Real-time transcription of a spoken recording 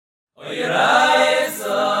Be'ez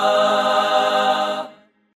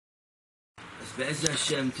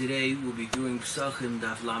Hashem, today we'll be doing Psachim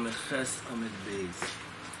Daf Lamed Ches Amid Beis.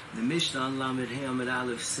 The Mishnah on Lamed He Amid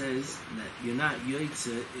Aleph says that you're not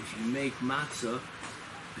yoytze if you make matzah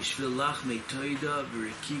b'shvil lachmei toida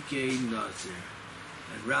v'rekikei nazir.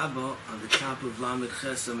 And Rabbi on the top of Lamed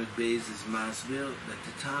Ches Amid Beis is masbir that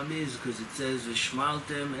the time is because it says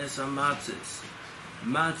v'shmaltem es hamatzis.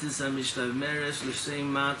 Matzis ha-mishtameres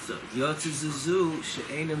l'shem matzah. Yotzes azu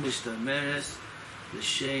she'ena mishtameres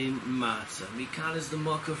l'shem matzah. Mikan is the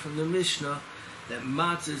mocker from the Mishnah that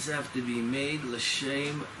matzahs have to be made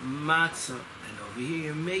l'shem matzah. And over here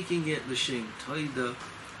you're making it l'shem toida,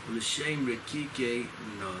 l'shem rekike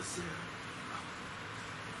nazir.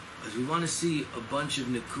 As we want to see a bunch of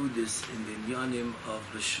nekudas in the inyanim of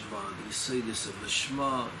l'shma, the yesodis of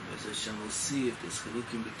l'shma, as Hashem will see if there's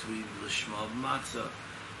chalukim between l'shma of matzah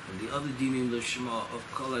and the other dinim l'shma of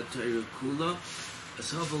kol ha'torah kula.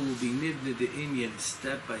 As Hava will be nibned the Inyan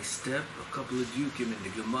step by step, a couple of diukim in the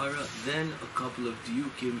Gemara, then a couple of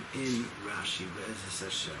diukim in Rashi, Be'ezus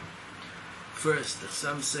Hashem. First, the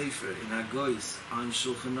Chassam Sefer in Hagoyis on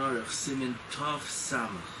Shulchan Aruch, Simin Tov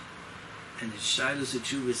Samach, and it's Shailos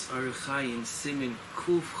Etshuvas Aruch Chaim, Simin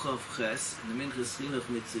Kuf Chav Ches, and the Minchas Chinuch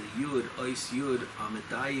Mitzvah Yud, Ois Yud,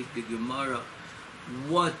 Ametayik, the Gemara,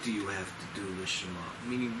 what do you have to do l'shema?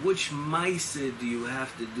 Meaning, which Maaseh do you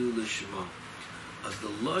have to do l'shema? As the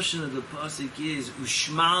lashon of the pasuk is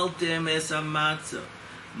ushmaltem es hamatzah,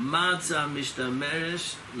 matzah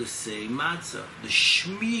mishtameresh l'sei matzah. The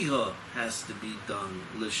shmira has to be done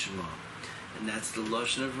l'shma, and that's the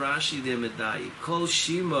lashon of Rashi the Medai. Kol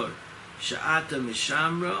shimor sha'ata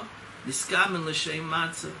mishamra niskamen l'sei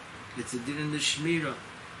matzah. It's a din in the shmira,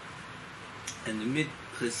 and the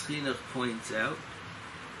Minchas Chinuch points out.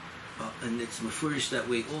 And it's mafurish that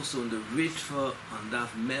way also in the Ritva on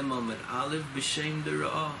Daf Memam and Aleph b'shem the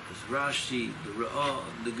Ra'ah, as Rashi, the Ra'ah,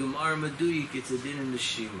 the Gemara Maduyik, it's a din in the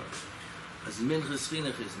Shimmer. As Minchas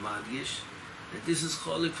Chinuch is Madgish, that this is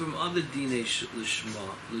cholik from other dinei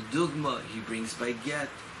l'shma. L'dugma, he brings by get.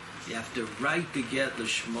 You have to write the get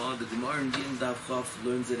l'shma. The Gemara in Din Daf Chaf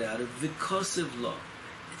learns it out of V'kosev law.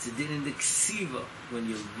 It's a din in the Ksiva. When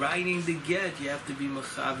you're writing the get, you have to be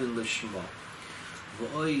Machavin l'shma.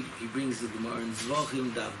 He brings the Gemara in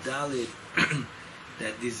Zvachim Dav Dalit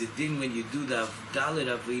that there's a din when you do the Dalit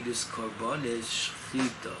Avidus Korbanes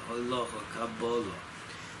Shchita, Halacha, Kabbalah,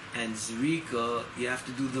 and Zrika. You have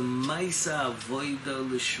to do the Maisa Avoida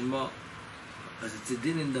Lishma, as it's a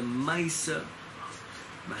din in the Maisa.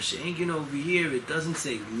 Masha'enkin over here, it doesn't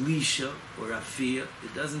say Lisha or Afia.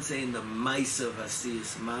 It doesn't say in the Maisa of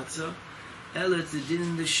Asiyas Matzah. Ella, it's a din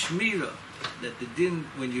in the Shmira. That the din,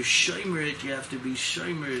 when you shomer it, you have to be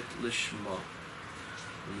shomer it l'shma.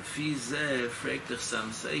 L'fi zeh, fragt the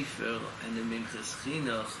Chassam Sefer, and the Minchas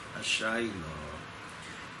Chinuch, Ashayla.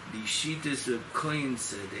 The Shitas of Kohen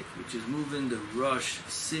Tzedek, which is moving the Rosh,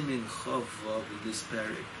 Simin Chav Vav in this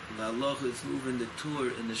parak. L'Halacha is moving the Tur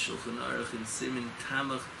in the Shulchan Aruch in Simin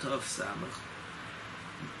Tamach Tov Samach.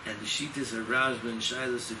 And the Shitas of Rashba and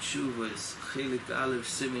Shailos Tshuva is Chelik Aleph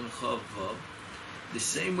Simin Chav Vav. The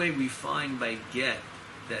same way we find by get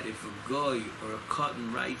that if a goy or a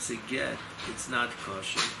cotton writes a get, it's not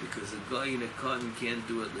kosher because a goy in a cotton can't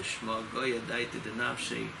do it l'shma. Goy adaita the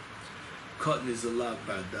nafshe. Cotton is allowed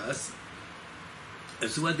bardas.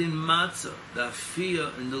 As what in matzah, the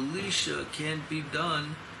afia and the lisha can't be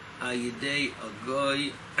done ayidei a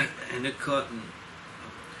goy and a cotton.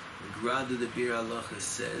 Rather, the Bir Halacha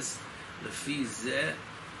says, lefi zeh.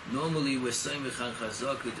 Normally, we're soymech on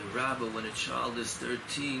chazaka the Rabbi when a child is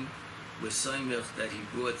 13. We're soymech that he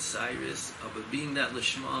brought Cyrus. But being that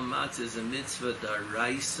l'shma matzah is a mitzvah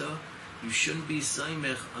daraisa, you shouldn't be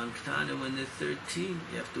soymech on ktana when they're 13.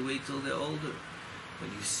 You have to wait till they're older.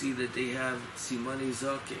 When you see that they have simani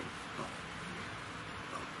zakim.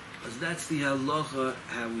 Because that's the halacha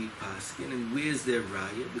how we paskin, and where's their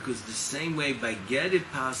raya? Because the same way by get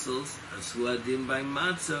it passes, as huadim by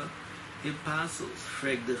matzah. It passes.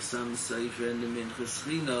 Frag the Chassam Sefer and the Minchas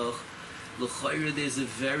Chinuch. L'chayra, there's a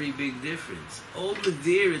very big difference. Over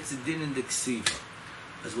there, it's a din in the ksiva.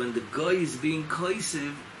 As when the guy is being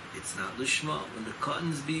koisiv, it's not l'shma. When the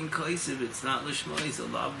cotton is being koisiv, it's not l'shma. It's a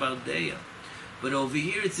lav bardeya. But over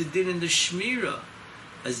here, it's a din in the shmira.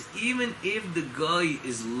 As even if the guy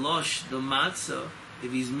is lush the matzah,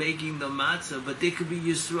 if he's making the matzah, but there could be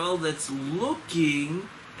Yisrael that's looking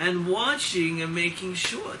and watching and making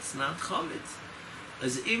sure it's not chametz.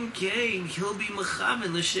 As im kain, he'll be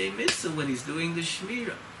mechamen l'shem mitzvah when he's doing the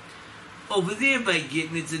shmira. Over there by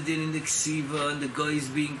Gittin, it's a din in the Ksiva, and the guy is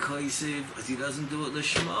being kaisiv, because he doesn't do it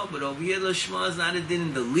Lashma. But over here, Lashma is not a din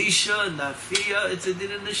in the Lisha, not Fia, it's a din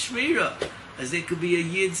in the Shmira. As there could be a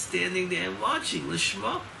Yid standing there and watching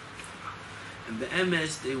Lashma. And the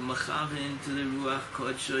MS, they were machavin to the Ruach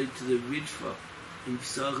Kodshoy, to the Ritva, in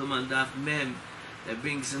Psachim and Daf Mem, that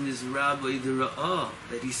brings in his Rabbi, the Ra'ah,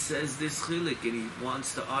 that he says this chilik, and he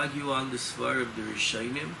wants to argue on the Svar of the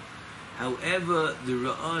Rishonim. However, the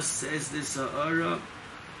Ra'ah says this Ha'ara,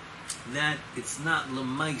 that it's not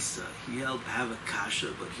Lamaisa. He helped have a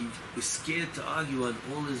kasha, but he was scared to argue on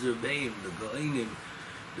all his Rebbeim, the Ga'inim,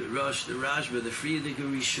 the Rosh, the Rashba, the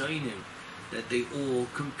Frierdiker Rishonim, that they all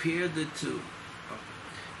compared the two.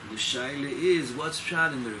 The Shaila is, what's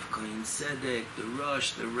Pshat in the Rav Kohen Tzedek, the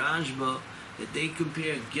Rosh, the Rashba, that they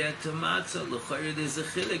compare get to matzah. L'chayr there's a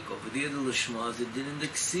chilik. Over there the Lishma is a din in the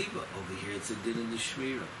Ksiva. Over here it's a din in the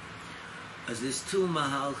Shmira. As there's two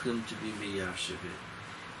mahalchim to be miyashivit.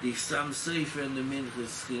 The Sam Sefer and the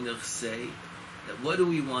Minchas Chinuch say that what do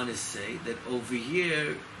we want to say? That over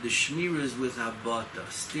here the Shmira is with Habata,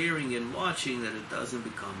 staring and watching, that it doesn't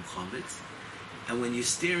become chametz. And when you're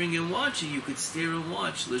staring and watching, you could stare and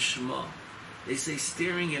watch Lishma. They say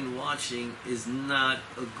staring and watching is not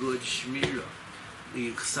a good shmira.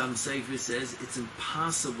 The Chassam Sefer says it's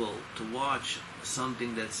impossible to watch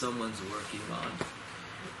something that someone's working on.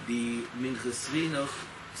 The Minchas Chinuch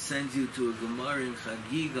sends you to a Gemara in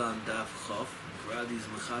Chagiga on Daf Chof. Radi's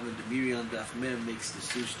Mechamed, the Miri on Daf Mem makes the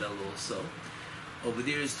Sushtal also. Over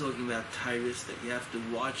there is talking about Tyrus, that you have to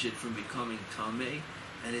watch it from becoming Tameh.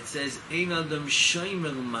 And it says, Ein Adam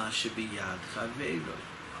Shomer Mashe Biyad Chaveiro.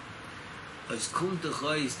 As Kum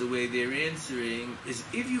Techais, the way they're answering, is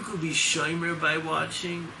if you could be shomer by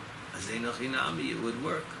watching, as Einachinami, it would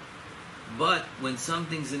work. But when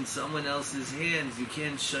something's in someone else's hands, you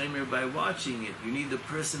can't shomer by watching it. You need the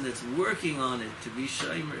person that's working on it to be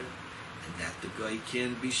shomer. And that the guy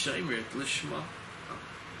can't be shomer at Lishma.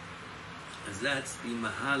 As that's the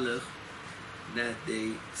Mahalach that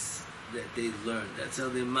they learn. That's how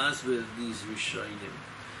they masber these Rishonim.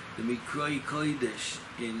 The Mikroi Kodesh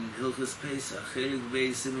in Hilchas Pesach, Chelik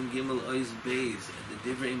Beis, Simon Gimel Ois Beis, and the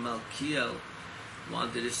Divrei Malkiel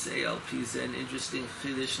wanted to say, Al Piz, an interesting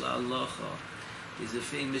Chiddush La'alocha. Is a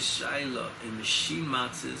famous Shaila in machine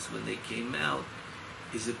matzahs when they came out.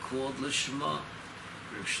 Is it called Lishma?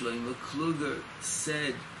 Reb Shlomo Kluger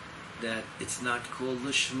said that it's not called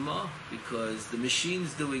Lishma because the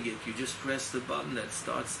machine's doing it. You just press the button that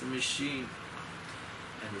starts the machine.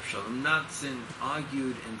 And Rav Shalom Natzin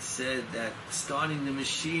argued and said that starting the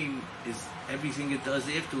machine is everything it does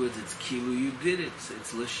afterwards. It's kilu, you did it, so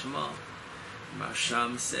it's lishma.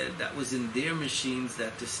 Marsham said that was in their machines,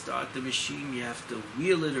 that to start the machine you have to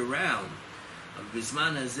wheel it around.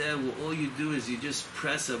 Bisman Hazeh, where all you do is you just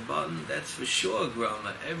press a button, that's for sure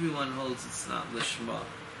grama. Everyone holds it's not lishma.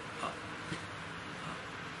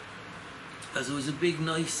 As it was a big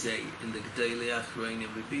noise in the G'dayli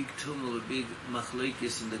Achroinim, a big tumult, a big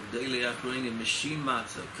machlokes in the G'dayli Achroinim, machine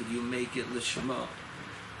matzah, could you make it Lishma?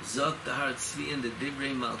 Zok Tahar Tzvi and the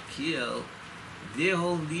Divrei Malkiel, their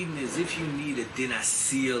whole needing is if you need a din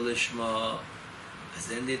asiyah Lishma, as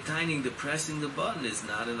then they're tiny, the pressing the button is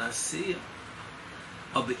not an asiyah.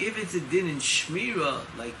 But if it's a din in Shmira,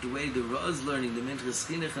 like the way the Ra is learning, the Minchas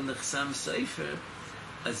Chinuch and the Chassam Sefer,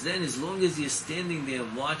 as then, as long as you're standing there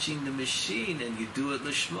watching the machine and you do it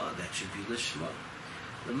lishma, that should be lishma.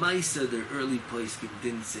 The Maisa, the early poskim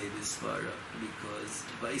didn't say this far because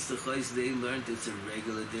by Istachos they learned it's a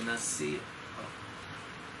regular dinasiyah.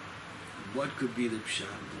 What could be the pshat?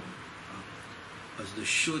 As the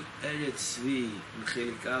Shut Eretz Tzvi in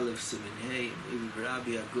Chelik Aleph Simin Hey, maybe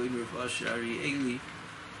Rabbi Hagoyin Rav Asher Arieli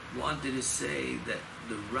wanted to say that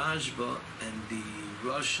the Rashba and the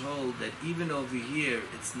Rosh hold that even over here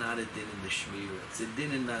it's not a din in the Shmira, it's a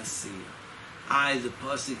din in Nasiyah. The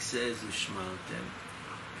Pasuk says Ushmaltem.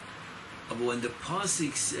 But when the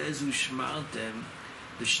Pasuk says Ushmaltem,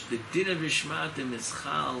 the din of Ushmaltem is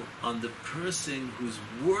chal on the person who's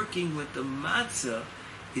working with the matzah.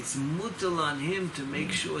 It's mutal on him to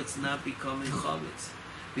make sure it's not becoming chametz.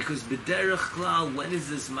 Because b'derech klal, when is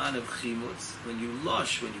this man of chimutz? When you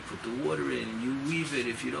lush, when you put the water in and you weave it,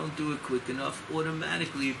 if you don't do it quick enough,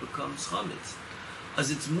 automatically it becomes chametz. As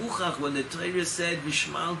it's muchach, when the Torah said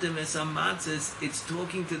v'shmaltem es hamatzes, it's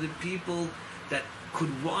talking to the people that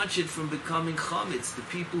could watch it from becoming chametz, the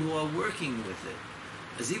people who are working with it.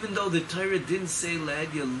 As even though the Torah didn't say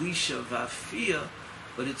l'edya lisha v'afiyah,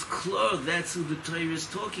 but it's clear that's who the Torah is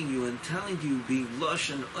talking to you and telling you being lush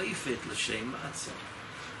and oifet l'shem matzah.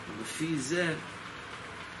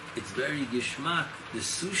 It's very gishmak, the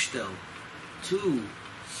sushtel, to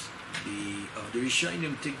the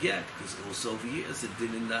Rishonim to get, because also over here is a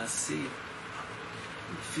din in Nasi.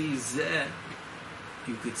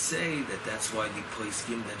 You could say that that's why the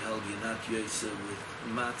poskim that held you're not yoysa with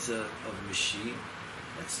matzah of machine.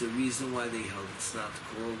 That's the reason why they held it's not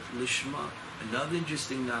called lishma. Another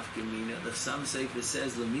interesting nafkamina, the Sam Sefer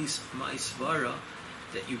says lemis ma'isvara,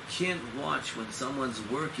 that you can't watch when someone's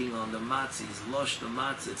working on the matzah. He's lost the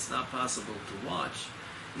matzah. It's not possible to watch.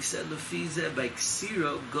 He said, "Lefizeh by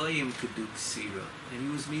ksira, goyim could do ksira," and he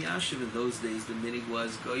was miyashiv in those days. The minig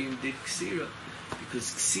was goyim did ksira,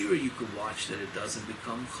 because ksira you could watch that it doesn't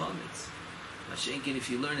become chametz. Mashenkin, if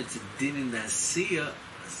you learn it's a din in nasiya,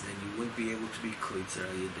 then you wouldn't be able to be koitzer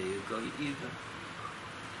al goy either.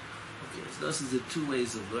 Okay, so this is the two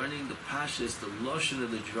ways of learning. The pasha is the loshen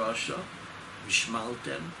of the drasha,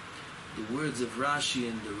 vishmaltem. The words of Rashi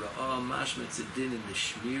and the Ra'ah mashma it's a din in the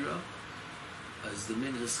shmira. As the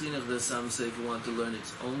Minchas Chinuch, the Sam Sefer want to learn,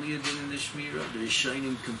 it's only a din in the Shmira. The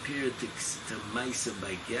Rishonim compare it to Maisa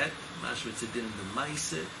by get. Mashma it's a din in the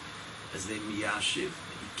Maisa, as they miyashiv.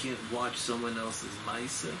 You can't watch someone else's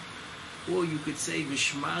Maisa. Or you could say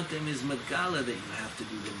Vishmartem is Magala, that you have to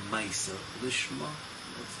do the Maisa. Lishma,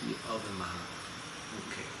 that's the other Maha.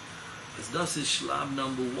 Okay. As thus is Shlab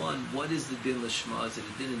number one, what is the din Lishma? Is it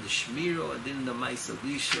a din in the Shmira, or a din in the Maisa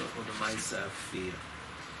Lisha, or the Maisa Afiyah?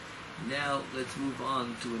 Now let's move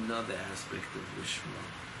on to another aspect of Lishma.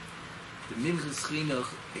 The Minchas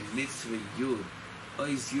Chinuch in Mitzvah Yud,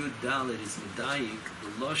 Ois Yud Dalet is Medayik,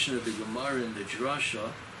 the Lashon of the Gemara and the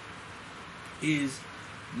Drasha is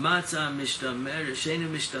Matzah Mishtameres, Sheina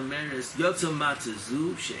Mishtameres, Yotza Matzah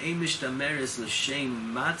Zu, She'en Mishtameres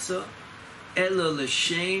L'Shem Matzah, Ela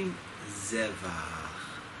L'Shem Zevach.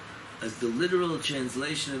 As the literal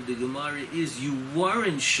translation of the Gemara is, you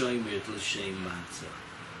weren't Shomer L'Shem Matzah.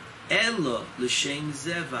 Elo l'shem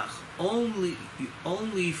zevach,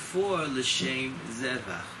 only for l'shem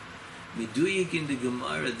zevach. Meduyik in the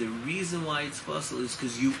Gemara, the reason why it's possible is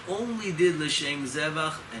because you only did l'shem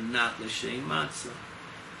zevach and not l'shem matzah.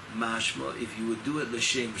 Mashma, if you would do it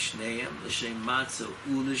l'shem shneim, l'shem matzah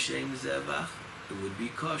u l'shem zevach, it would be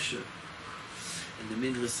kosher. And the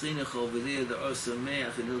Minchas Chinuch over there, the Or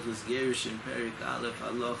Sameach in Hilchos Gerish in Perik Aleph,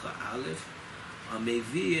 Halacha Aleph,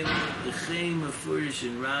 Amevim B'chein Mefurish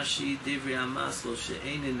in Rashi Divrei Hamasol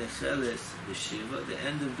She'ein Necheles B'Shiva. The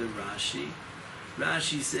end of the Rashi.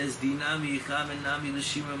 Rashi says Dinami Yichaven Nami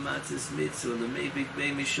L'Shima Matzes Mitzvah L'Mei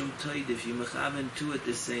B'Gbei Mishum Toid. If you mechaven two at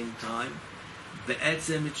the same time,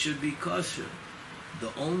 Be'etzem it should be kosher.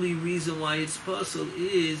 The only reason why it's possible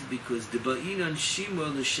is because the Ba'inan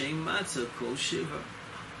Shimur L'Shem Matzah Kol Shiva.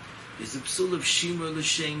 Is the psul of Shimur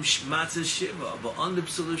L'Shem Matzah Shiva, but on the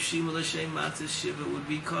psul of Shimur L'Shem Matzah Shiva would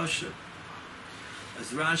be kosher.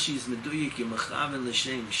 As Rashi is meduyik Yemechaven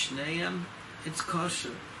L'Shem Shneim, it's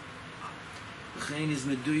kosher. L'chein is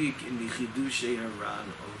meduyik in the Chidushei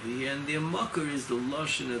Haran over here, and the Makar is the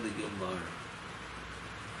Lashon of the Gemara.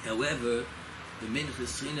 However, the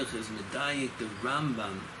Minchas Chinuch is medayik the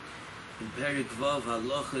Rambam in Perik Vav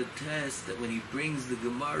Halacha Tes, that when he brings the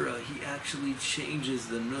Gemara, he actually changes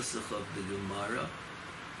the nusach of the Gemara,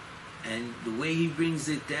 and the way he brings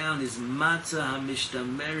it down is Matzah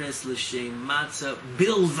Hamishtameres L'Shem Matzah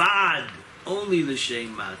Bilvad, only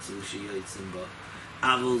L'Shem Matzah L'Shem Ba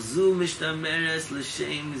Avol Zu Mishtameres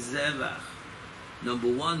L'Shem Zevach.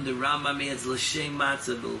 Number one, the Rambam adds L'Shem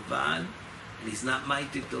Matzah Bilvad, and he's not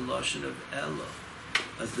maitik the Lashon of Elo.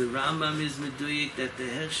 As the Rambam is meduyik that the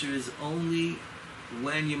hechsher is only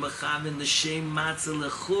when you mechaven l'shem matzah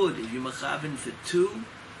lechud. If you mechaven for two,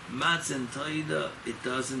 matzah and toida, it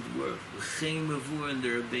doesn't work. L'chein mavur in the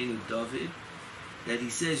Rabbeinu David, that he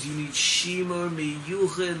says you need shimur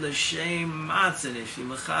miyuched l'shem matzah. And if you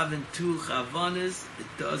mechaven two chavanas, it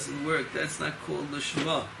doesn't work. That's not called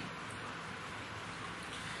l'shma.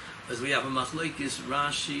 As we have a machlokes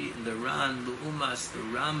Rashi and the Ran, the Umas, the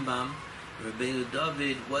Rambam, Rabbeinu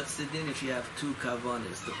David, what's the din if you have two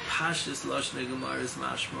kavanas? The Pashas Lashon Gemara is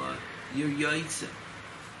mashma, you're yoytze.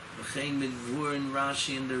 V'chein midvur in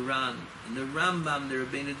Rashi and the Ran. And the Rambam, the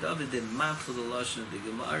Rabbeinu David, they matchel the Lashon of the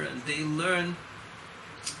Gemara, and they learn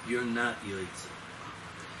you're not yoytze.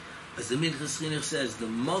 As the Minchas Chinuch says, the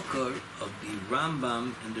Makar of the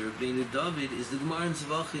Rambam and the Rabbeinu David is the Gemara in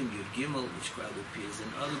Zvachim, Yud Gimel, which probably appears in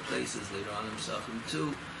other places later on in Psachim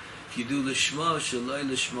too. If you do Lishma, Shaloi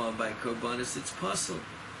Lishma by Karbanis, it's possible.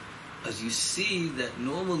 As you see that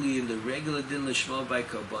normally in the regular din Lishma by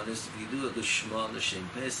Karbanis, if you do it Lishma, L'Shem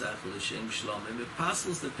Pesach, L'Shem Shlomim, it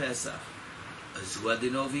passes the Pesach. As what they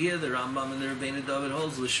know over here, the Rambam and the Rabbeinu David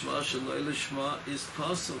holds Lishma, Shaloi Lishma is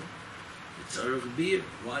possible. It's Aruch Bir.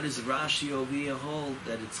 Why does Rashi over here hold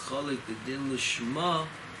that it's Cholik, the din Lishma,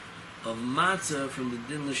 of matzah from the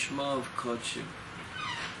din lishma of kodshim.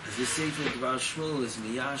 As the Sefer Dvar Shmuel is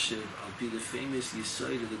miyashiv, I'll be the famous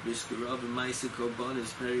Yisoid of the Brisker Rav and Maisa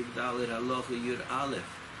Korbanos Perik Dalet Halacha Yud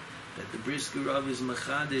Aleph, that the Brisker Rav is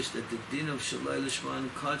machadish that the din of Shaloi Lishma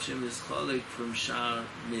and Kodshim is cholik from Shar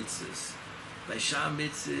Mitzvahs. By Shar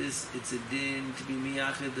Mitzvahs, it's a din to be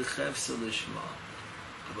miyachid the Chefsa Lishma.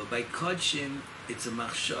 But by Kodshim, it's a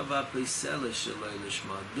machshava peisela Shaloi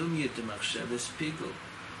Lishma, dumya to machshavas pigel.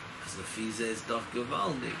 As the Fiza is doch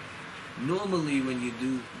gevaldig. Normally, when you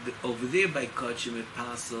do over there by Kodshim, it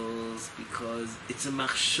passes because it's a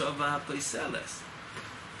machshava paiseles.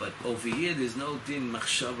 But over here, there's no din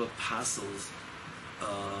machshava passes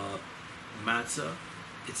matzah.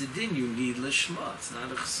 It's a din you need lishma. It's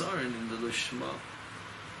not a chsaron in the lishma.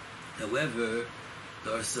 However,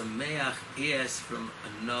 there are some meach es from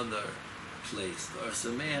another place. There are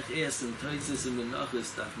some meach es in Toises and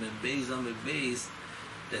Menachos daf men beis am beis.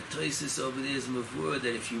 That Toises over there is mavur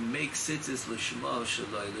that if you make sitzes lishma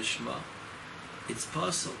shaloi lishma, it's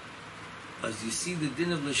possible. As you see, the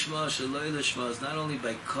din of lishma shaloi lishma is not only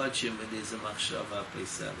by kodshim where there's a machshava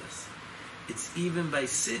peiseles. It's even by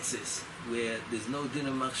sitzes where there's no din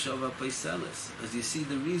of machshava peiseles. As you see,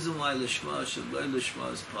 the reason why lishma shaloi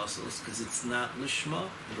lishma is possible is because it's not lishma.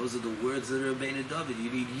 And those are the words of Rabbeinu David. You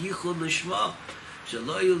need yichud lishma.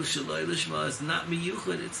 Shaloi lishma is not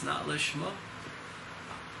miyuchud. It's not lishma.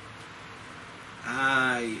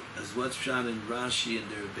 As what's found in Rashi and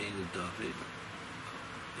the Rabbeinu David.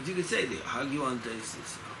 As you could say, they argue on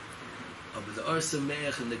this. But the Or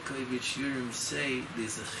Sameach and the Kovetz Shiurim say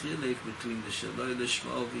there's a chilik between the Shaloi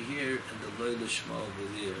Lishma over here and the Loi Lishma over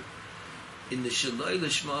there. In the Shaloi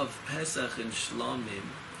Lishma of Pesach and Shlomim,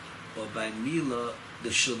 or by Mila, the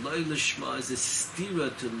Shaloi Lishma is a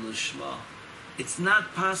stira to the Lishma. It's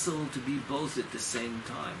not possible to be both at the same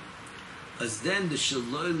time. As then the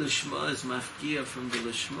Shaloi Lishma is mafkia from the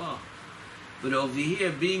Lishma. But over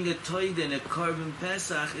here, being a Toida and a Korban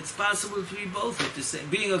Pesach, it's possible to be both at the same.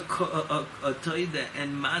 Being a Toida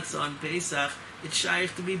and Matzah on Pesach, it's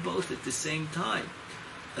shaykh to be both at the same time.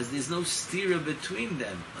 As there's no stira between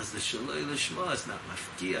them. As the Shaloi Lishma is not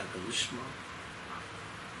mafkia, the Lishma.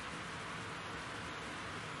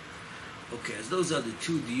 Okay, as those are the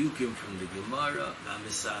two diukim from the Gemara,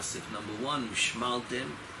 Misasif. Number one, Ushmaltem.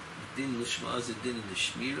 Din Lishma is a din in the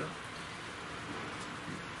Shmira.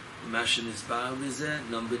 Mashin is bar v'zeh.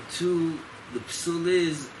 Number two, the psul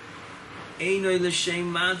is Einoi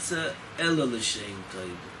l'shem matzah ela l'shem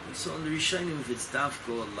toiv. We saw in the Rishonim if it's dafka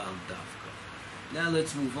or lav dafka. Now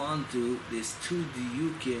let's move on to there's two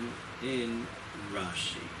diyukim in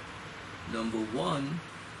Rashi. Number one,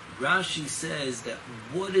 Rashi says that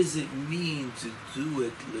what does it mean to do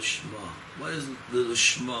it l'shma? What is the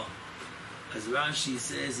l'shma? As Rashi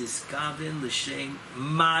says, is kavin l'shem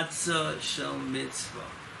matzah shel mitzvah.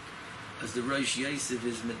 As the Rosh Yosef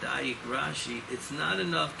is medayik Rashi, it's not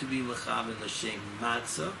enough to be mechaven l'shem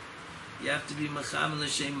matzah. You have to be mechaven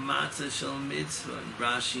l'shem matzah shel mitzvah. And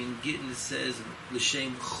Rashi in Gittin says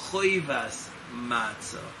l'shem choivas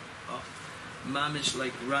matzah. Mamish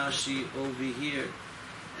like Rashi over here.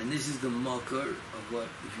 And this is the makar of what,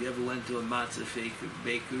 if you ever went to a matzah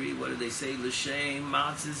bakery, what do they say? L'shem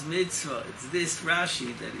matzah's mitzvah. It's this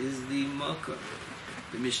Rashi that is the makar.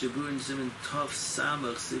 The Mishnah Berurah in Siman Tov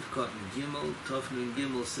Samach Sivkot and Gimel, Tov Nun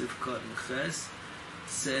Gimel Sivkot and Ches,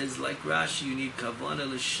 says like Rashi, you need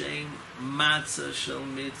Kavanah L'shem Matzah Shel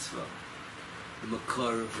Mitzvah. The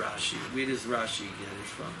makar of Rashi. Where does Rashi get it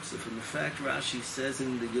from? So from the fact Rashi says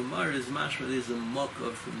in the Gemara, is mashma there's a makar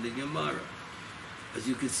from the Gemara. As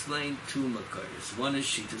you could explain two makaras. One is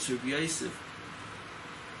Shitas Rabbi Yosef.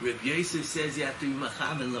 Rabbi Yosef says you have to be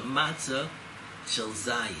machaven l'matzah shel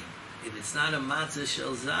zayin. If it's not a matzah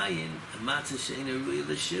shel zayin, a matzah she'ena ruya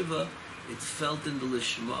l'shiva, it's felt in the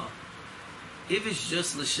lishma. If it's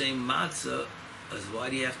just l'shem matzah, as why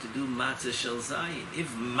do you have to do matzah shel zayin? If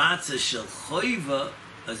matzah shel choiva,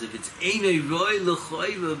 as if it's einoi roy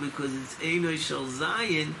l'choiva because it's einoi shel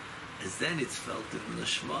zayin, as then it's felt in the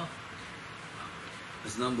lishma.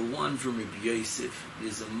 As number one from Rabbi Yosef,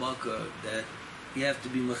 there's a makar that you have to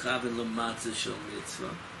be mechaven l'matzah shel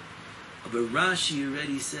mitzvah. But Rashi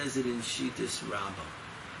already says it in Shitas Rabbah.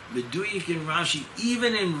 Meduyik in Rashi,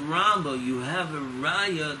 even in Rabbah, you have a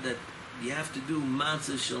raya that you have to do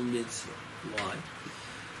matzah shel mitzvah. Why?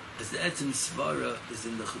 As the Etzim Svara is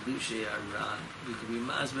in the Chedushay Aran, we can be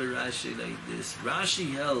masber Rashi like this.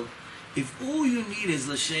 Rashi held, if all you need is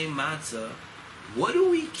l'shem matzah, what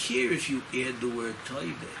do we care if you add the word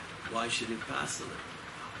toiveh? Why should it pass it?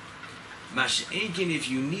 Masha'enkin, if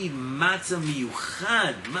you need matzah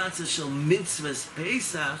miyuchad, matzah shel mitzvahs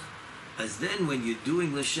Pesach, As then when you're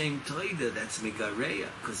doing l'shem toida, that's megareya,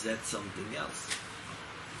 because that's something else.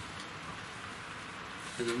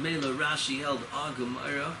 And the Mela Rashi held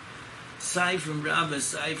Gemara, aside from Rabbi,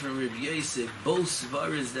 aside from Rabbi Yosef, both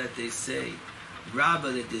svaras that they say,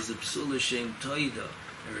 Rabbi that there's a psul l'shem toida,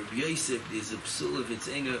 and Rabbi Yosef there's a psul if it's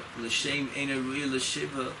ena l'shem ena ruya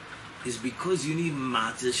l'shiva, is because you need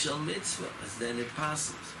matzah shel mitzvah, as then it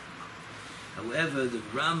passes. However, the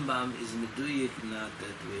Rambam is meduyik not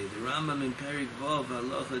that way. The Rambam in Perik Vav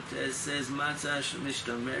Halacha Tes says matzah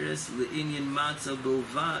mishtameres le'inyan matzah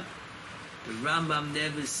bilvad. The Rambam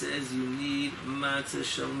never says you need matzah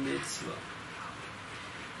shel mitzvah.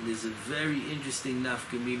 And there's a very interesting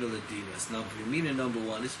nafkamina ladinas. Nafkamina number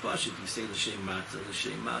one is pashut. You say l'shem matzah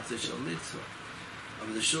shel mitzvah.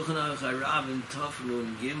 But the Shulchan Aruch Harav in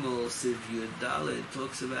Tafnun Gimel Siv Yudala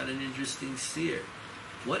talks about an interesting seer.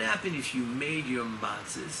 What happened if you made your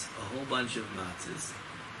matzahs, a whole bunch of matzahs,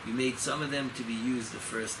 you made some of them to be used the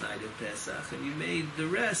first night of Pesach, and you made the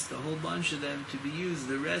rest, a whole bunch of them, to be used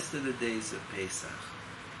the rest of the days of Pesach.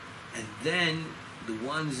 And then the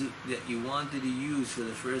ones that you wanted to use for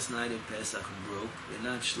the first night of Pesach broke,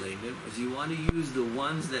 they're not shleimim, because you want to use the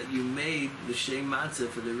ones that you made, the shem matzah,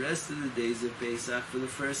 for the rest of the days of Pesach for the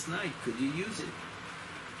first night. Could you use it?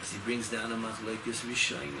 As he brings down a machlokes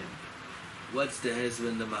rishonim. What's the hezbollah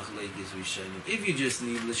in the machlokes rishonim? If you just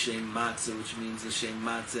need l'shem matzah, which means l'shem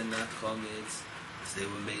matzah, not chometz, they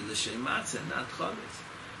were made l'shem matzah, not chometz.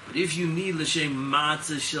 But if you need l'shem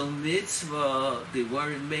matzah shel mitzvah, they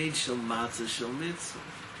weren't made shel matzah shel mitzvah.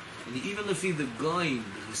 And even if the goin,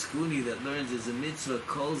 the hiskuni that learns as a mitzvah,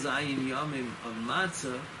 kol zayin yomim of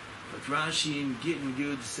matzah, but Rashi in Gittin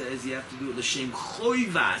Yud says you have to do it l'shem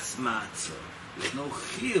choivas matzah. There's no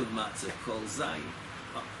chiyuv matzah, kol zayin.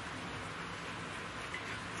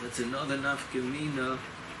 That's another nafkamina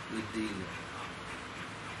with Dina.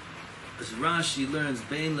 As Rashi learns,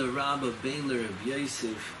 Bein l'Rabba, Bein l'Rab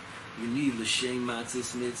Yosef, you need l'shem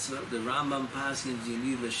matzah's mitzvah. The Rambam Paskins, you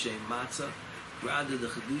need l'shem matzah. Rather, the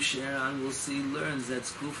Chedush Eran, we'll see, learns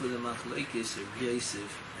that's kufa the machlokes of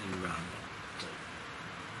Yosef and Rambam.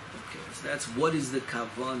 Okay, so that's what is the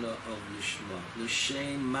kavana of l'shma.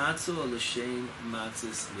 L'shem matzah or l'shem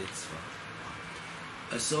matzah's mitzvah.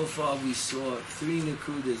 So far we saw three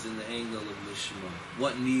nekudas in the angle of lishma.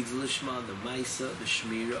 What needs lishma? The maisa, the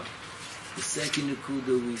shmira. The second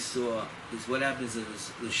nekuda we saw is what happens in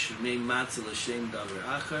l'shem matzah, l'shem davar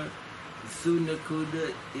achar. The third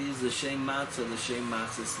nekuda is l'shem matzah, l'shem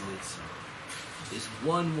matzah's mitzvah. There's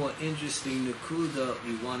one more interesting nekuda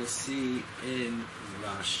we want to see in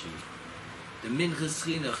Rashi. The minchas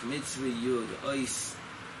chinuch mitzvah yud ois.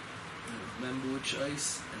 Remember which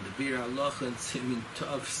ois? And the Bir Halacha and Simin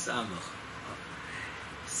Tov Samach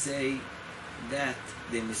say that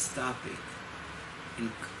they're mistapik.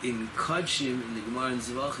 In Kodshim, in the Gemara in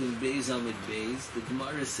Zvachim Beis Amid Beis, the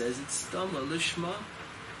Gemara says it's Stama Lishma.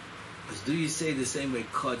 As do you say the same way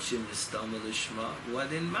Kodshim is Stama Lishma?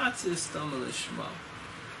 What in Matzah is Stama Lishma?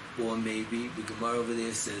 Or maybe the Gemara over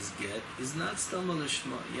there says get is not Stama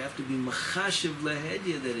Lishma. You have to be Machashiv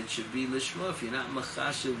Lahedya that it should be Lishma. If you're not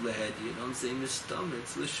Machashiv Lahedya, don't say Mistama,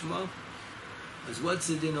 it's Lishma. As what's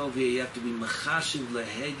the din over here? You have to be Machashiv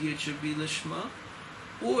Lahedya, it should be Lishma.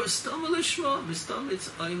 Or Stama Lishma, Mistama, it's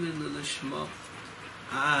Aymed Lishma.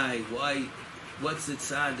 Why? What's the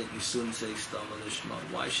tzad that you shouldn't say Stama Lishma?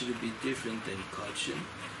 Why should it be different than Kodshim?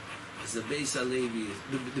 As the Beis Halevi,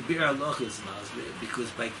 the Bir Halacha is Masber, because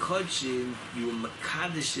by Kodshim you will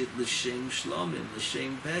Makadish it l'shem Shlomim,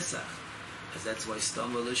 l'shem Pesach. As that's why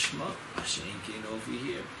Stama Lishma, Hashem came over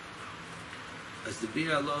here. As the Bir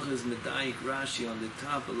Halacha is Medayik Rashi on the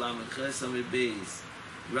top of Lamed Ches Amid Beis,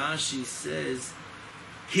 Rashi says,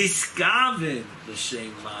 Hiskaven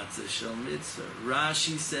l'shem matzah shel mitzvah.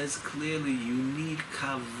 Rashi says clearly you need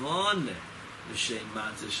kavaneh l'shem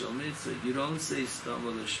matzah shel mitzvah. You don't say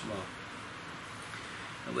stama l'shma.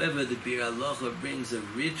 However, the Bir Halacha brings a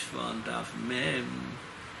ritva on Daf Mem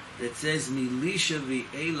that says milisha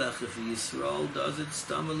v'elach if Yisrael does it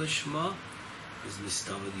stama l'shma, is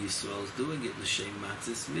mistama the Yisrael is doing it l'shem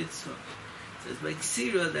matzah's mitzvah. It says by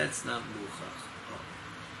ksira that's not muchach.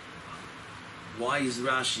 Why is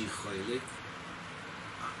Rashi choilik?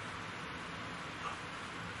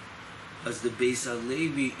 As the Beis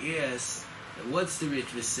Halevi asks, what's the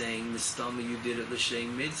Ritva saying? Mistama you did it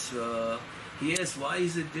l'shem mitzvah. He asks, why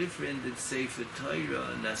is it different than Sefer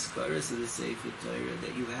Torah and Naskaras of the Sefer Torah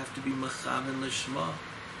that you have to be machaven l'shma?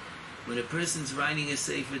 When a person's writing a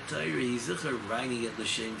Sefer Torah, he's writing it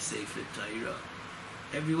l'shem Sefer Torah.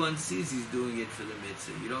 Everyone sees he's doing it for the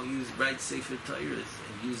mitzvah. You don't write Sefer Torahs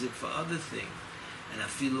and use it for other things. And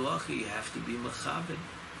afilu achi, you have to be machaben.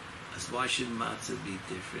 As why should matzah be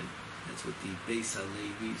different? That's what the Beis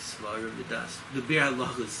Halevi Svara V'das, the Bir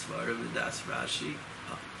Halacha Svara V'das Rashi,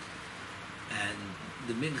 and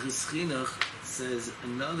the Minchas Chinuch says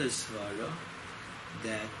another Svara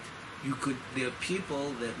that there are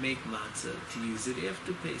people that make matzah to use it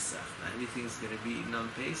after Pesach. Not everything's going to be eaten on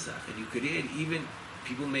Pesach, and you could add even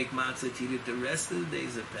people make matzah to eat it the rest of the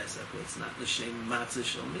days of Pesach. But it's not l'shem matzah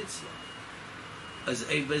shel mitzvah. As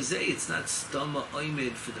Eibazeh, it's not stama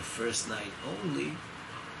oimid for the first night only.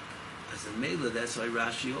 As a mela, that's why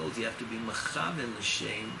Rashi holds you have to be machaven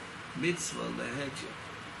l'shem mitzvah lehedya.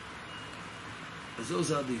 As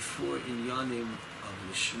those are the four inyanim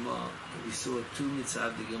of Lishma. We saw two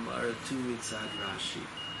mitzad the Gemara, two mitzad Rashi.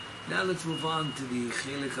 Now let's move on to the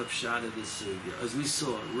chelik hapshat of the sugya. As we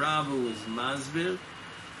saw, Rabbi was masbir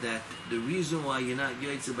that the reason why you're not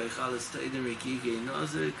yoytze by chalas taida rekike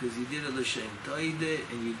nazar because you did it l'shem taida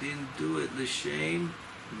and you didn't do it l'shem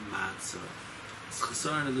matzah. It's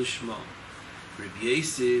chesaron l'shma. Rabbi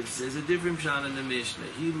Yosef says a different pshat in the Mishnah.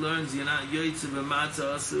 He learns you're not yoytze by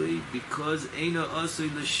matzah asui because eina asui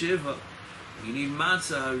l'shiva. You need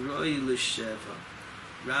matzah haroi l'sheva.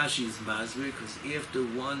 Rashi's masbir because after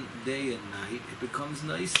one day and night it becomes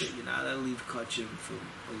nicer. You're not allowed to leave kachim for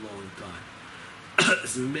a long time.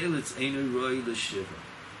 So it's eina roi l'sheva.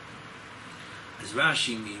 As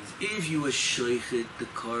Rashi means, if you were shoichet the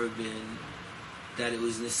carbon, that it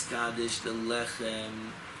was niskadish the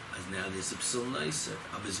lechem, as now there's a psul nicer.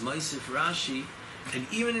 Abaz Maisif Rashi, and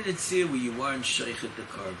even in a tzir where you weren't shoichet the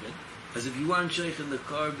carbon, as if you weren't shoichet the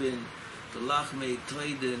carbon, the lachmei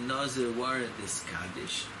toide nazir weren't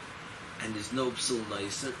niskadish, and there's no psul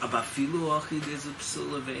nicer. Abafilu achi there's a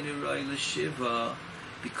psul of eina roi l'sheva,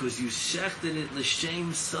 because you shechted it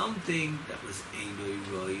l'shem something that was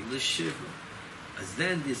eina roi l'sheva. As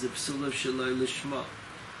then there's a psul of shaloi l'shma.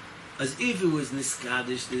 As if it was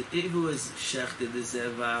niskadish, if it was shechted the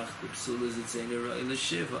zevach, the psul is it's eina roi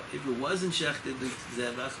l'sheva. If it wasn't shechted the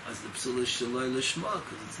zevach, as the psul is shaloi l'shma,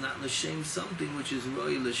 because it's not l'shem something which is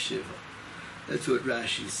roi l'sheva. That's what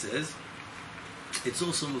Rashi says. It's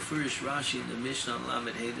also mufurish Rashi in the Mishnah on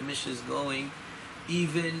Lamed Hey. The Mishnah is going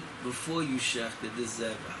even before you shechted the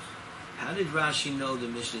zevach. How did Rashi know the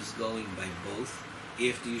Mishnah is going by both?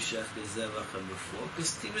 After you shechted the zevach and before?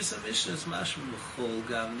 Because Timus HaMishnah is mashma b'chol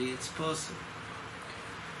gavni, it's possible.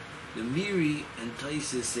 The Miri and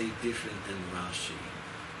Taisus say different than Rashi.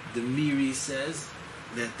 The Miri says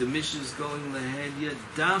that the Mishnah is going lahedya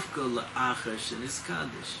dafka la'achar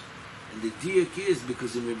sheniskadish. And the diak is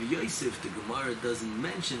because in Rabbi Yosef the Gemara doesn't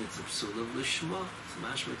mention it's a psul of l'shma. It's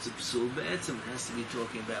mashma, it's a psul be'etzim. It has to be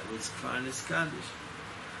talking about what's Karnis Kaddish.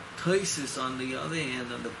 Taisus, on the other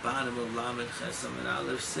hand, on the bottom of Lamed Chesam and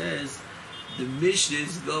Aleph says the Mishnah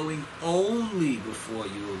is going only before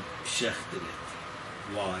you shechted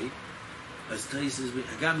it. Why? As Taisus,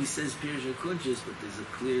 Agami says Pirush HaKunchos, but there's a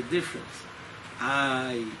clear difference.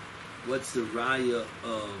 What's the raya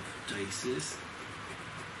of Taisus?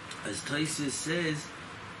 As Taisus says,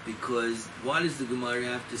 because why does the Gemara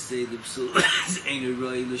have to say the psul is eina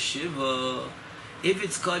roi l'shiva? If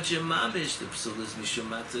it's kachem mamish, the psul is mishum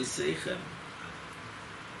matzah seichem.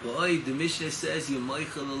 Well, the Mishnah says you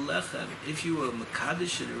meichel lechem. If you were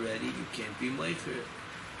makadosh it already, you can't be meichel.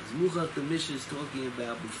 As muchach the Mishnah is talking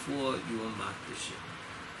about before you were makdash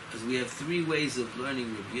it. As we have three ways of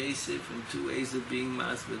learning Rabbi Yosef and two ways of being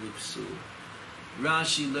masbeh the psul.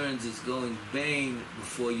 Rashi learns it's going bain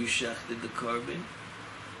before you shechted the carbon,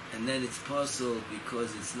 and then it's possible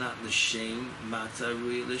because it's not l'shem matzah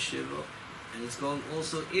rui l'shiva, and it's going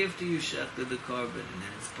also after you shechted the carbon, and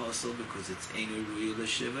then it's possible because it's eina rui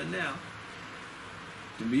l'shiva now.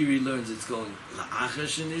 The Miri learns it's going la'achar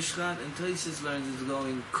shenishchat, and Taisus learns it's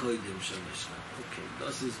going koidim shenishchat. Okay,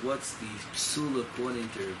 this is what's the psul according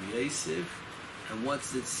to Rabbi Yosef, and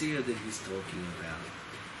what's the tzir that he's talking about.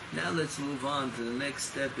 Now let's move on to the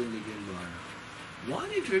next step in the Gemara. Why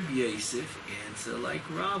did Rabbi Yosef answer like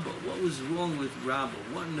Rabbi? What was wrong with Rabbi?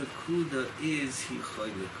 What nakuda is he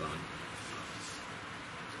chaylik on?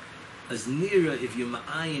 As nira, if you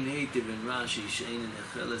ma'ayin hativ in Rashi shein in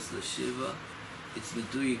echeles l'shiva, it's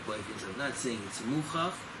meduyik by himself. I'm not saying it's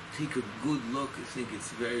muchach. Take a good look. I think it's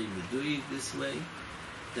very meduyik this way.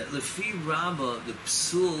 That lefi Rabbi, the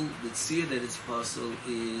psul, the tzir that it's possible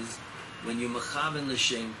is when you mechaven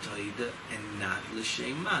l'shem toida and not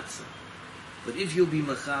l'shem matzah. But if you'll be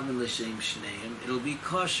mechaven l'shem shneim, it'll be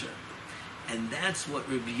kosher. And that's what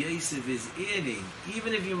Rabbi Yosef is adding.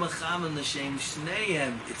 Even if you mechaven l'shem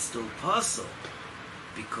shneim, it's still possible.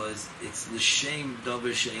 Because it's l'shem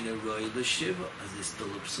davar she'eina roi l'shiva, as it's still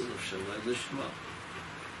a psul of shaloi l'shma.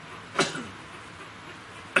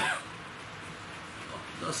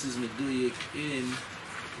 Das is meduyik in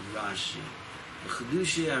Rashi. The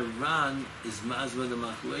Chedushi Aran is mazba the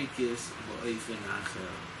machlokes ba'ofen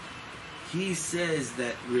acher. He says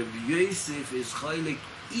that Rabbi Yosef is chaylik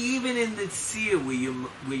even in the tzir where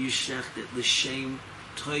you shecht it l'shem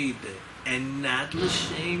toide and not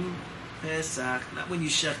l'shem Pesach, not when you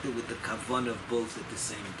shecht it with the kavan of both at the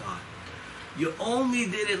same time. You only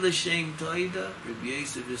did it l'shem toida. Rabbi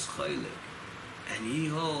Yosef is chaylik, and he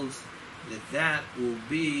holds that will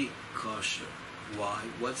be kosher. Why?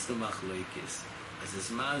 What's the machlokes? As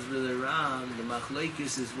it's mazber around, the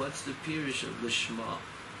machlokes is what's the pirush of l'shma.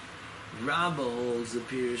 Rabbi holds the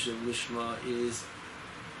pirush of l'shma is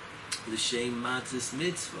l'shem matzis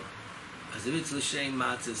mitzvah. As if it's l'shem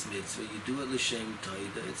matzis mitzvah, you do it l'shem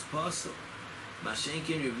toida, it's possible.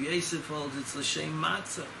 Mashenkin Rabbi Yosef holds it's l'shem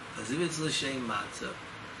matzah. As if it's l'shem matzah,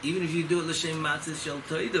 even if you do it l'shem matzis shel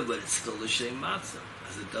toida, but it's still l'shem matzah,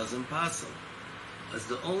 as it doesn't passel. As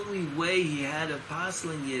the only way he had of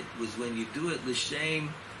passing it was when you do it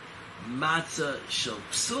l'shem matzah shel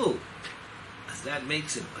psul, as that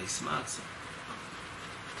makes it ois matzah,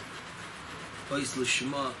 ois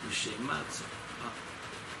l'shma l'shem matzah.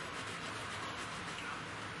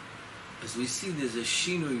 As we see, there's a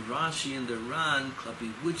shinui Rashi and the Ran,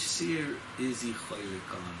 klapi which seer is he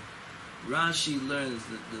choylik on. Rashi learns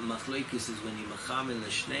that the machlokes is when you machamed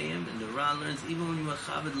l'shneim, and the Ran learns even when you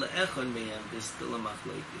machamed le'echon mehem, there's still a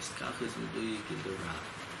machlokes. Kach is meduyik in the Ran.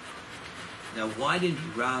 Now, why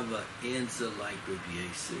didn't Rava answer like Rabbi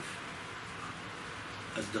Yosef?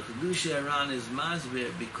 As the Chedush Ran is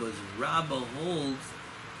masber, because Rava holds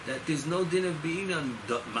that there's no din of being on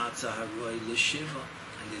matzah haroi l'shiva.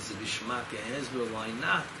 And there's a Bishmak Hezbollah, why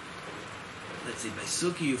not? Let's say by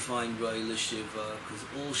Sukkah you find Roy L'Shiva, because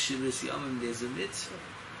all Shivas Yamim there's a mitzvah.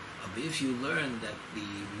 But if you learn that the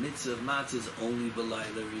mitzvah of matzah is only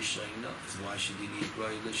B'layla Rishayna, why should you need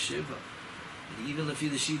Roy L'Shiva? And even if the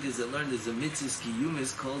Shitas that learn there's a mitzvah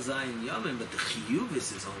Kiyumis Kol Zayin Yamim, but the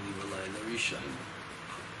Chiyuvis is only B'layla Rishayna.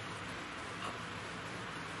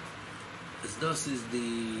 As thus is the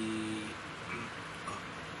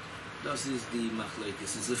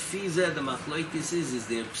machlokes. As a fizeh, the machlokes is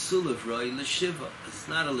there psul of roi l'shiva. It's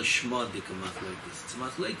not a l'shmadik machlokes. It's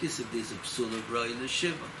machlokes if there's a psul of roi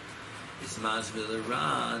l'shiva. It's mazvil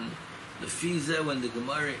Iran. The fizeh when the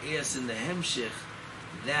Gemara asks in the hemshich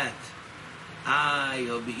that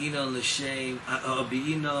hobi'inon l'shem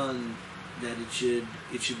hobi'inon that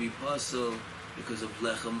it should be possible because of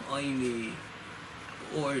lechem oini,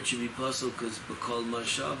 or it should be possible because B'kol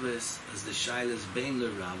Mashavas, as the Shailas Bein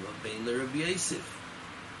l'Rava, Bein l'Rabbi Yosef.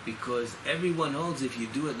 Because everyone holds if you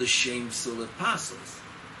do it l'shem psul it passes.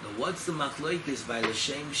 Now what's the machlokes by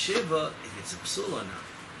l'shem shiva, if it's a psul or not?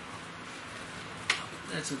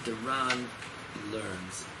 That's what the Ran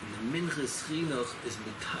learns. And the Minchas Chinuch is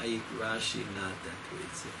Mitayik Rashi, not that way.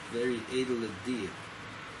 It's a very edel idea.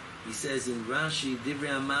 He says in Rashi, Divrei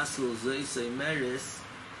HaMasul Zoisei Meres,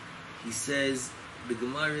 he says, the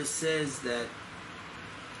Gemara says that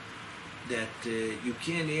you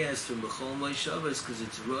can't ask from B'chol Moishavas because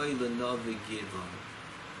it's Roy L'Nove Givon.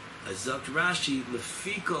 Azak Rashi,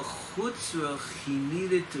 Lefika Chutzrach, he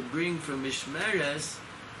needed to bring from Ishmeres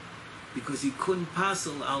because he couldn't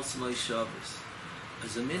passel Als Moishavas.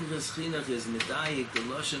 As a Minchas Chinuch is Medayik, the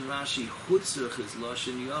Lashon Rashi, Chutzrach is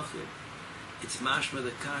Lashon Yochid. It's mashma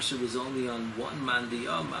the kasha was only on one man, the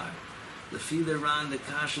Yomar. The Fila Ran, the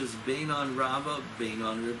Kasha's Bein on Rabba, Bein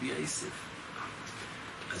on Rabbi Yosef.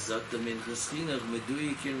 Azak the Minchas Chinuch,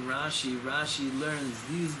 Meduyik in Rashi learns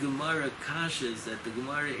these Gemara Kashas that the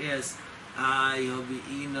Gemara asks,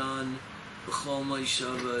 Hobi'inon, B'chol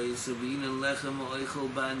Moishavos, Hobi'inon Lechem Oichol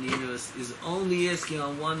Baninos, is only asking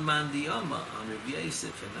on one man Diyama, on Rabbi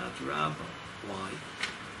Yosef, and not Rabba. Why?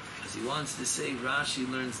 As he wants to say, Rashi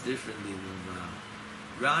learns differently than Rabba.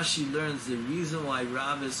 Rashi learns the reason why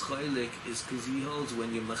Rav is choylik is because he holds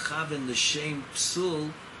when you mechaven the shem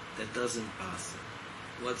psul, that doesn't pass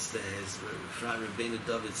it. What's the hezber? Rabbeinu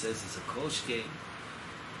David says it's a koshke.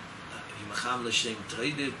 If you mechaven the shem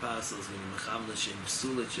toide it passes. When you mechaven the shem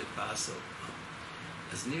psul it should pass.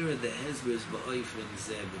 As nearer the hezber is ba'oifen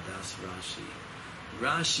zeh b'das Rashi.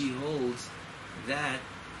 Rashi holds that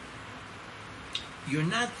you're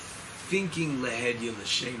not thinking lehedya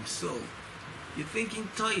l'shem psul. You're thinking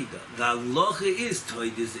Toida. The halacha is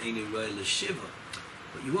Toida is Eini Roy L'Shiva.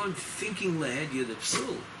 But you weren't thinking Lahedya the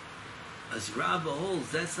Psul. As Rabbi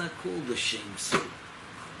holds, that's not called the Shem Psul.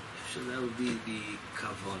 So that would be the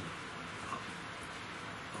Kavanah.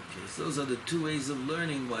 Okay, so those are the two ways of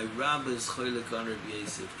learning why Rabbi is Choylik on Rabbi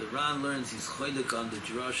Yosef. The Ran learns he's Choylik on the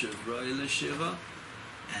Drasha of Roy L'Shiva,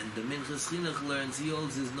 And the Minchas Chinuch learns, he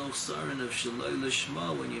holds there's no sarin of Shaloi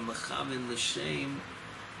Lishma when you Machavin L'Shem,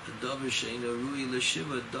 a Dover Shein Arui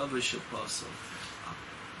L'Shiva, a Dover Shapasal.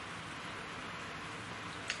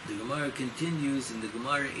 The Gemara continues, and the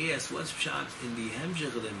Gemara asks, what's pshat in the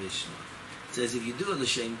Hemshech of the Mishnah? It says, if you do it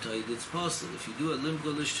L'Shem Toid, it's possible. If you do it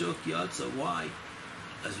Limka L'Shuk, Yatza, why?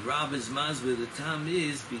 As Rabbi's Mazbeh, the Tam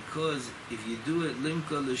is, because if you do it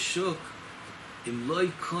Limka L'Shuk, Im Loi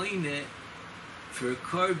Koine, for a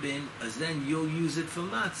carbon, as then you'll use it for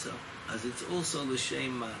matzah, as it's also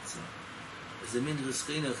L'Shem Matzah. As the Minchas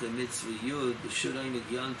Chinuch in Mitzvah Yud, the Shurainik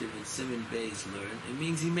Yantiv and Simon Beis learn, it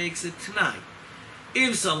means he makes it T'nai.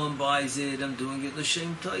 If someone buys it, I'm doing it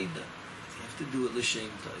L'Shem Taida. You have to do it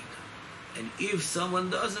L'Shem Taida. And if someone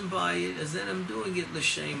doesn't buy it, as then I'm doing it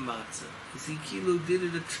L'Shem Matzah. You see, Kilu did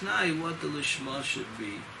it a T'nai, what the L'Shma should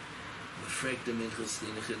be. Fragt the Minchas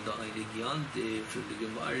Chinuch in the Einig Yantiv from the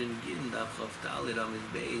Gemara in Gittin, Daf Chav Talid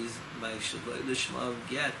Amid Beis, by Shaloi L'Shma of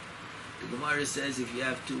Get. The Gemara says if you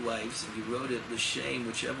have two wives, and you wrote it L'Shem,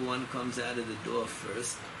 whichever one comes out of the door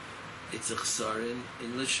first, it's a chsarin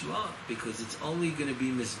in L'Shma, because it's only going to be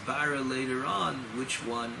misbara later on which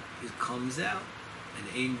one it comes out, and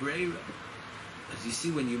Ein Breira. As you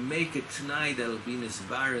see, when you make a T'nai that'll be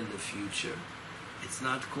misbara in the future, it's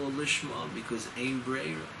not called L'Shma, because Ein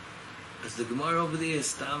Breira. As the Gemara over there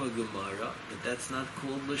is Tama Gemara, but that's not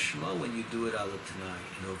called L'Shma when you do it ala Tanai.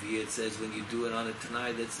 And over here it says when you do it on a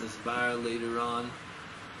Tanai that's Nisbar later on,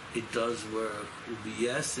 it does work.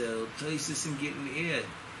 Ubiyasel, Taisis and getting aired.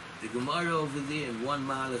 The Gemara over there in one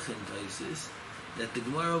Malach in Taisis, that the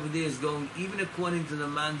Gemara over there is going, even according to the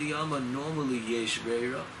Mandiyama, normally Yesh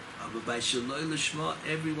Breira, but by Shaloi L'Shma,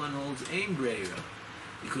 everyone holds Ein Breira.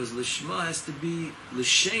 Because L'Shma has to be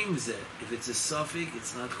L'Shem Zeh. If it's a suffix,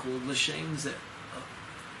 it's not called L'Shem Zeh.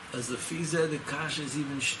 As the Fizeh, the Kasha is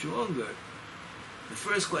even stronger. The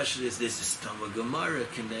first question is, this is Tama Gemara,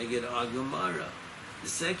 Keneged our Gemara. The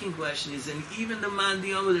second question is, and even the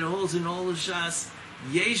Mandiyama that holds in all the Shas,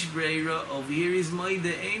 Yesh Breira, over here is Maida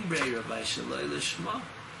Ein Breira, by Shaloi L'Shma.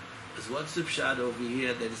 As what's the pshat over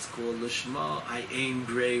here that it's called L'Shma? I Ein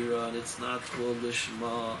Breira, and it's not called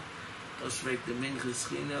L'Shma. Das fragt the Minchas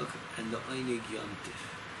Chinuch and the Einig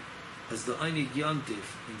Yantiv. As the Einig Yantiv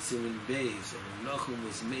in Simon Beis, and Nachum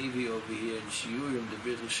was maybe over here in Shiur, and the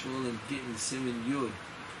Birch Shmuel and Gittin Simon Yud,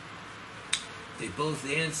 they both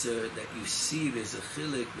answer that you see there's a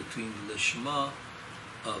chilik between the Lishma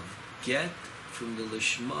of Get from the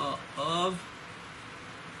Lishma of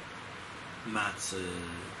Matzah.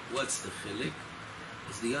 What's the chilik?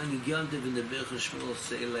 As the Einig Yantiv and the Birch Shmuel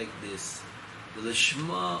say like this, the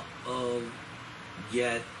Lishma of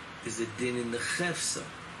Get is a din in the Chefsa.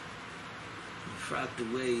 In fact, the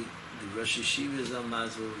way the Rosh Hashivas are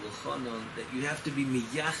Mazur L'chanon, that you have to be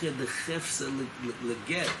miyached the Chefsa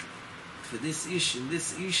L'get for this ish and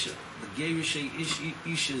this isha. The Gerishay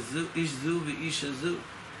ish zu v'isha zu.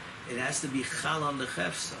 It has to be chal on the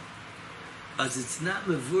Chefsa. As it's not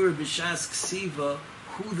mevur b'shas ksiva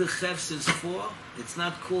who the Chefsa is for, it's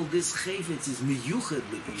not called this Chefetz, it's miyuched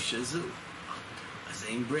l'isha zu.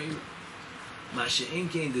 Ein Breira. Masha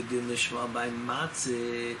Enkein, the din Lishma by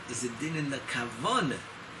Matzeh, is a din in the Kavana.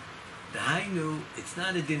 The Hainu, it's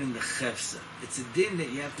not a din in the Chefsa. It's a din that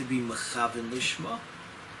you have to be Machavin Lishma.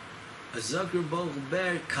 A Zakir Boch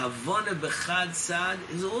Ber, Kavana Bechad Sad,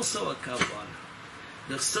 is also a Kavana.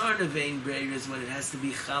 The Chsarn of Ein Breira is when it has to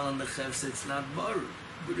be Chal on the Chefsa, it's not Baru.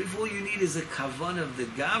 But if all you need is a Kavana of the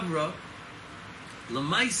Gavra,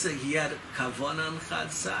 Lamaisa, he had Kavana on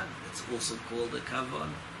Chad Sad. It's also called a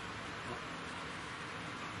Kavana.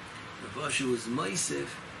 The Basha was Maisif,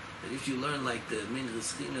 that if you learn like the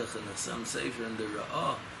Minchas Chinuch and the Sam Sefer and the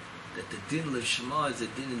Ra'ah, that the din L'Shma is a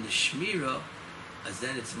din in the Shmira, as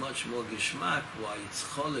then it's much more Geshmak, why it's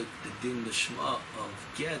Cholik, the din L'Shma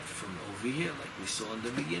of Get from over here, like we saw in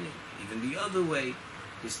the beginning. Even the other way,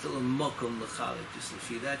 there's still a Mokum L'Chalik. Just if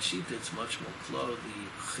you that Shita, it's much more clear, the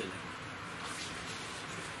Chilik.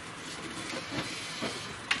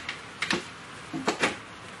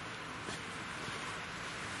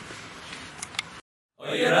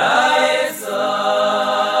 Oyera